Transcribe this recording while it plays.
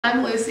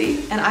I'm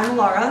Lucy. And I'm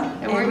Alara.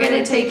 And we're going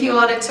to take you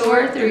on a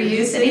tour through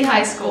U City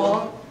High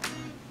School.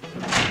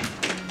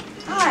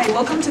 Hi,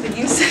 welcome to the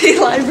U City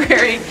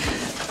Library.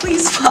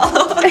 Please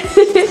follow us.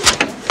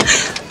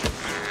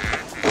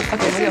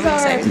 Okay, what do you want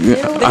me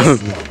to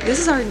say? This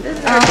is our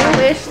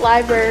newish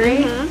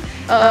library.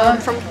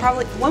 From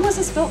probably, when was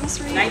this built, Miss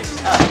Reed?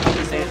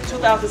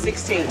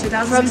 2016.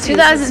 From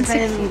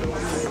 2016.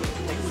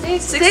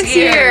 6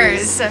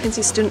 years. You can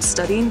see students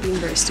studying, being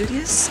very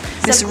studious.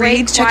 It's Miss a great,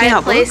 Reed checking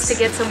out place books. to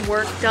get some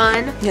work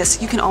done. Yes,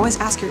 you can always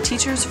ask your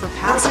teachers for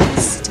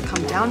passes to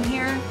come down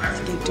here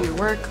to do your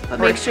work. But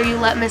make sure you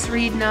let Miss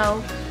Reed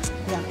know.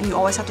 Yeah, and you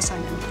always have to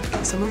sign in.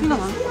 Okay, so moving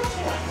along.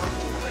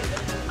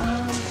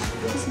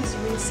 This is Miss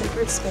Reed's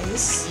sacred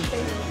space.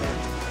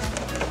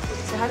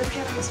 Say hi to the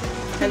camera, Miss Reed.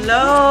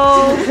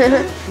 Hello.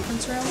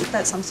 Conference room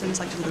that some students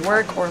like to do the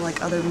work or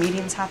like other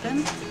meetings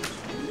happen.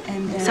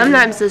 And then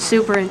Sometimes the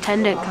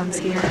superintendent comes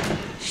here.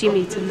 She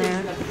meets in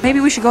there. maybe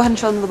we should go ahead and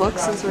show them the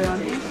books since we're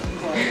on here.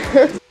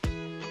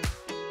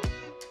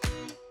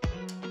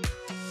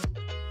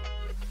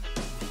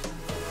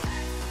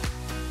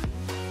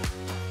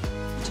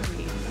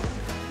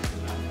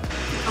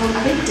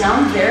 I think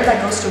down there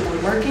that goes to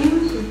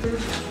woodworking.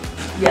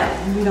 Yeah,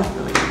 we don't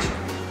really teach it.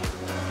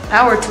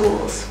 Our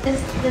tools.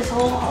 This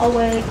whole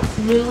hallway is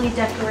newly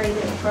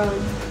decorated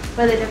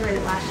but they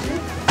decorated last year.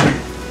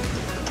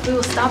 We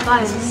will stop by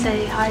and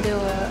say hi to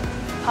a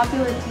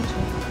popular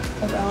teacher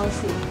of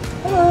LSC.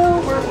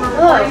 Hello, we're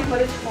recording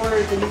footage for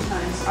the New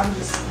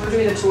Times. We're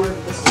doing a tour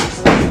of the school.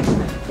 So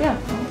Yeah.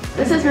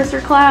 This is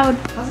Mr. Cloud.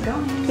 how's it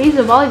going? He's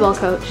a volleyball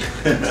coach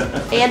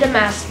and a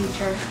math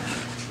teacher.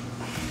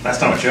 Last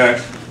time I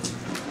checked.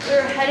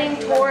 We're heading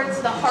towards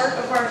the heart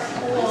of our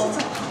school,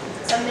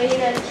 the main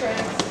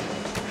entrance.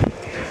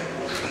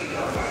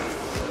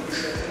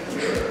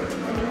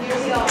 And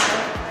here's the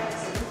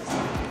office.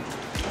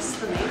 This is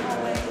the main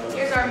hallway.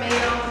 Here's our main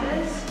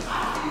office.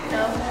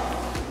 The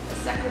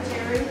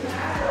secretary,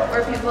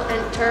 where people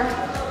enter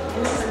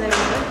into their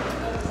room.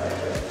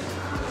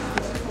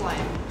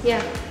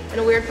 Yeah, and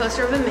a weird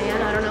poster of a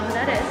man. I don't know who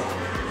that is.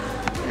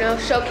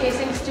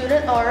 Showcasing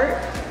student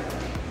art.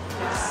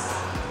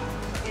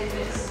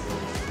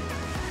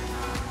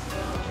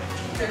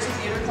 There's a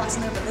theater class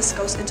in there, but this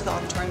goes into the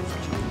auditorium for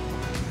sure.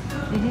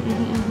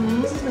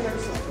 This is the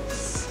nurse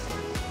office.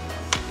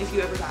 If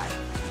you ever die.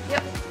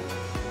 Yep.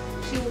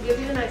 She will give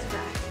you a nice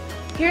back.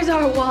 Here's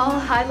our wall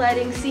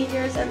highlighting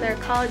seniors and their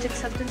college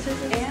acceptances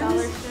and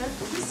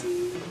scholarships.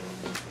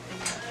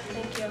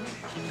 Thank you.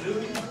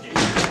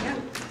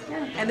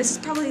 Yeah. And this is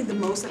probably the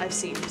most that I've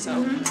seen.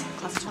 So,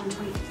 class of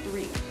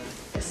 2023.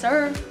 Yes,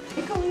 sir.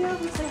 Hey,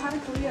 Kalia. Let's say hi to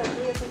Kalia.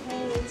 Kalia, say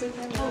hey. Say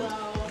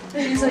hello.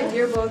 She's like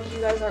yearbook.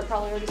 You guys are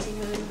probably already seen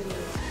her in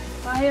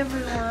videos. Bye,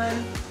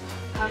 everyone.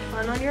 Have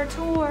fun on your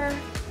tour.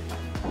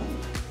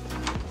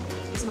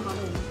 She's in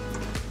Hollywood.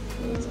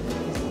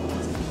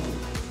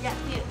 Yeah,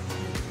 yeah.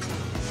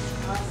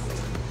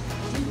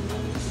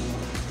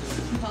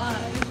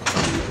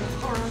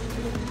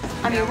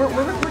 I mean, we're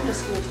recording a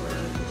school tour.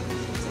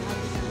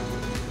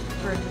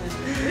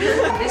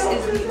 This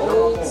is the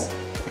old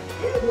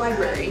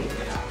library.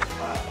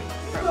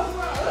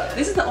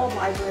 This is the old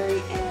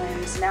library,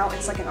 and now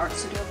it's like an art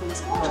studio for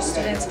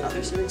students and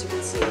other students you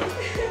can see.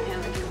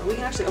 And we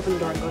can actually open the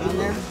door and go down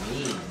there.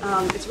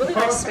 It's really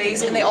nice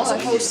space, and they also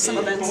host some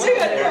events.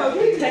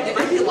 It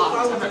might be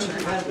locked, I'm not sure.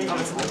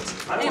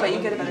 Anyway, you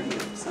get a better view.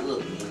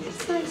 So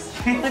it's nice.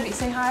 Let me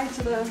say hi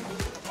to the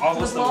vlog.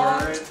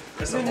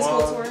 Doing the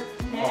school tour.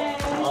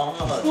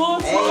 School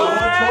tour.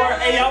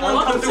 Hey, y'all want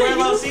to come through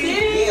LLC?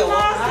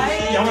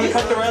 Y'all want to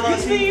come through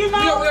LLC? We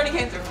already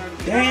came through.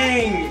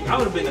 Dang, I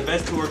would have been the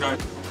best tour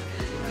guide.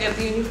 We have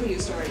the Uniquely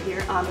Used store right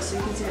here. So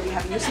you can see that we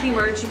have U City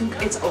merch.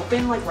 It's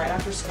open like right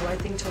after school, I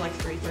think, till like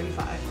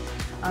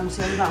 3:35.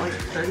 So you have about like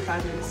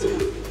 35 minutes to go.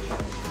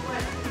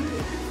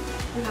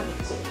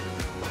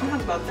 We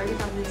have about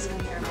 35 minutes to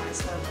come here and buy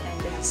stuff, and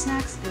they have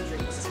snacks and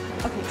drinks.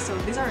 Okay, so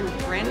these are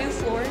brand new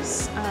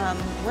floors.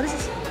 What is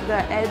this?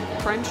 The Ed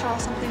Crenshaw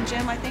something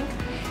gym, I think.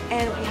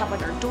 And we have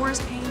like our doors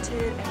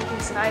painted,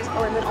 everything's nice.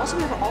 Oh, and then also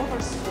we have all of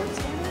our sports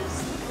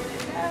banners.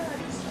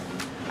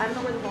 I don't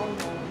know where the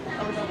volleyball is.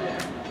 Oh, it's over there.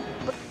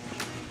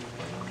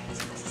 Okay,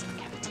 so this is our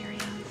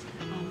cafeteria.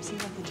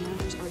 Seems like the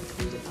janitors already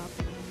cleaned it up.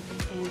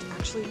 And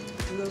actually,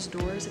 through those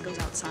doors, it goes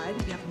outside.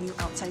 We have new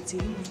outside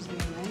seating, which is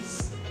really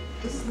nice.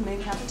 This is the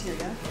main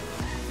cafeteria.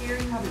 Here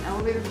you have an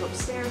elevator to go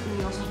upstairs, and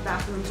you also have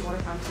bathrooms, water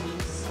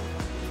fountains.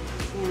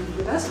 And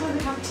the best part of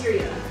the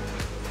cafeteria,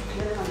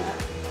 get in on that.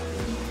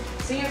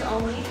 Seniors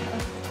only.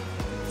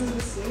 This is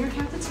the senior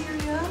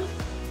cafeteria.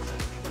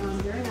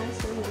 Very nice,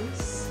 very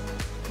nice.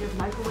 You have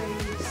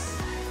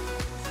microwaves.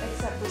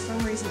 Except for some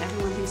reason,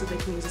 everyone thinks that they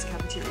can use this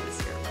cafeteria this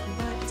year.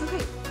 But it's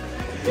okay.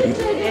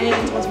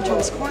 And once we turn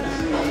this corner,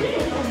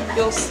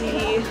 you'll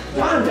see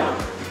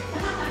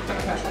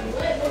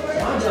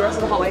the rest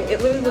of the hallway. It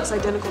literally looks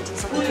identical to the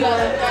second floor.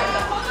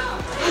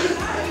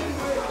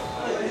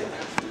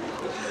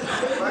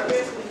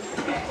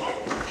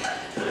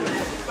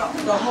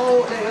 The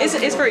whole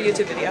it's for a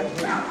YouTube video.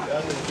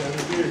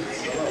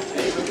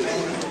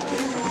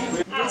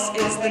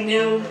 class is the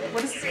new,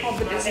 what is it called?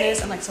 The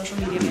business and like social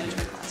media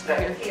management class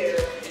right here.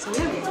 So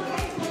yeah,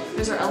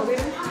 there's our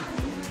elevator.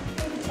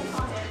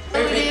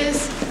 There it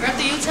is. We're at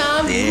the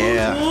U-Time.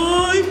 Yeah.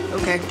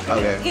 Okay.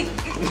 Okay.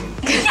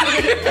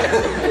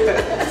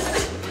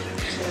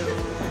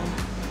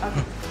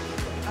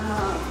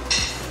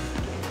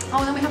 Oh,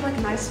 and then we have like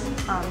nice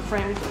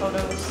framed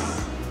photos.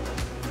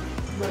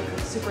 Like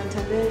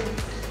superintendent,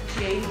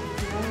 gate, you know.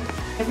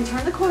 If we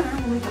turn the corner,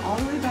 we'll leave it all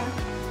the way back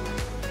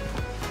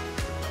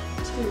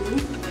to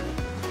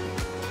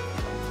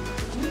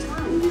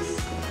U-Times.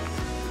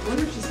 I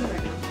wonder if she's here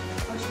right now.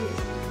 Oh, she is.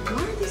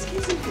 Why are these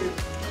kids in here?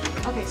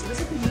 Okay, so this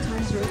is the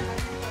U-Times room.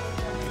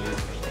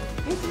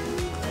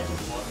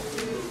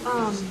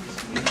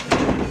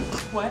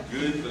 What?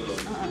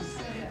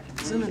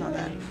 Zoom in on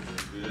that.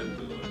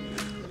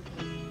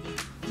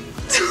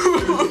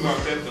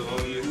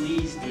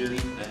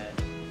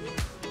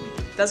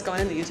 That's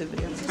going in the YouTube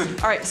video.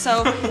 All right,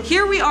 so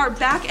here we are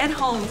back at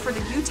home for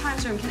the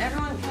U-Times room. Can I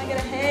get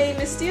a hey,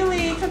 Miss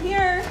Steely, come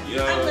here.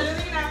 Yo. I'm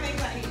literally not making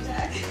that name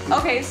tag.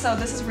 Okay, so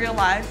this is real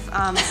live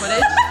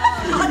footage.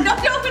 No,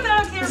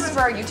 This is for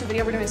our YouTube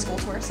video. We're doing a school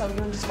tour, so we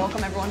want to just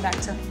welcome everyone back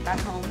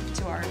home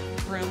to our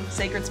room,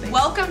 sacred space.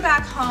 Welcome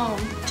back home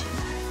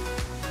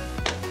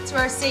to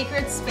our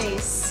sacred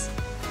space.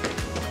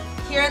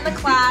 Here in the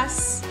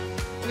class,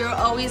 we are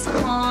always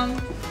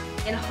calm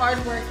and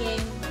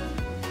hardworking.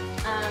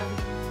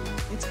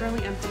 It's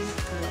currently empty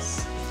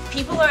because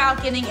people are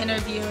out getting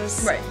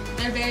interviews. Right.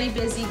 They're very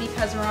busy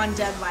because we're on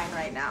deadline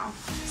right now.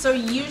 So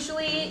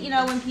usually, you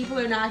know, when people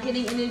are not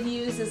getting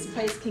interviews, this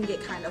place can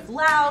get kind of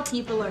loud.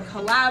 People are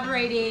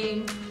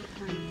collaborating,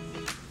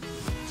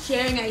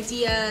 sharing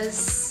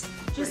ideas,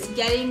 just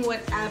getting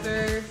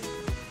whatever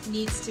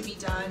needs to be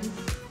done.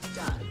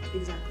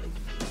 exactly.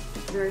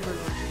 Very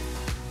hardworking.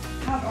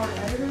 Have our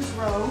editors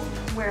row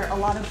where a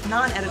lot of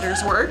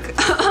non-editors work.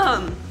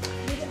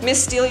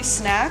 Miss Steely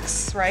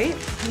Snacks, right?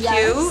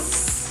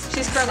 Yes. Cute.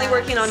 She's currently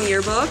working on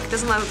yearbook.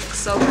 Doesn't that look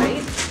so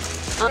great?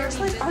 There's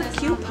like our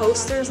cute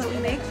posters that we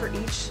make for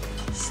each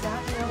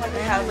staff. You know, like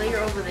They have later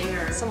over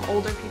there. some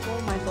older people.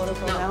 My photo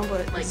fell down,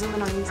 but like, zoom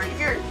in on YouTube. right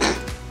here.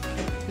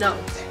 No.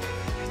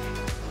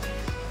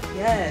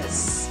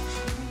 Yes.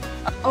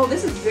 Oh,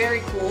 this is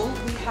very cool.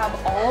 We have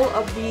all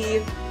of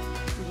the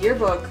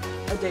yearbook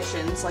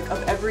editions, like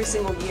of every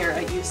single year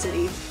at U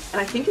City,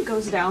 and I think it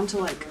goes down to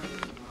like,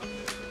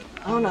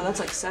 I don't know, that's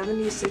like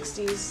 70s,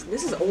 60s.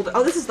 This is older.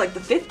 Oh, this is like the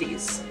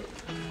 50s.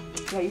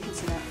 Yeah, you can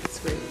see that. It's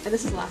great. And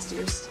this is last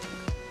year's.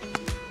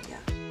 Yeah.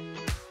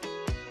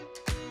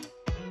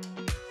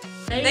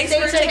 Thanks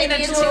for taking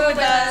a tour with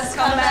us.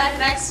 Come back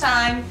next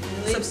time.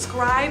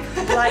 Subscribe,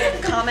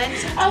 like, comment.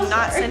 Do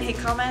not send hate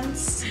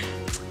comments.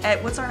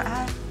 What's our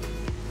ad?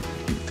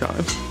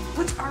 Time.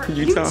 What's our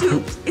U-Time.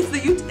 YouTube? It's the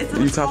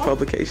U-Times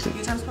Publication.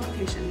 U-Times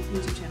Publication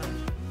YouTube channel.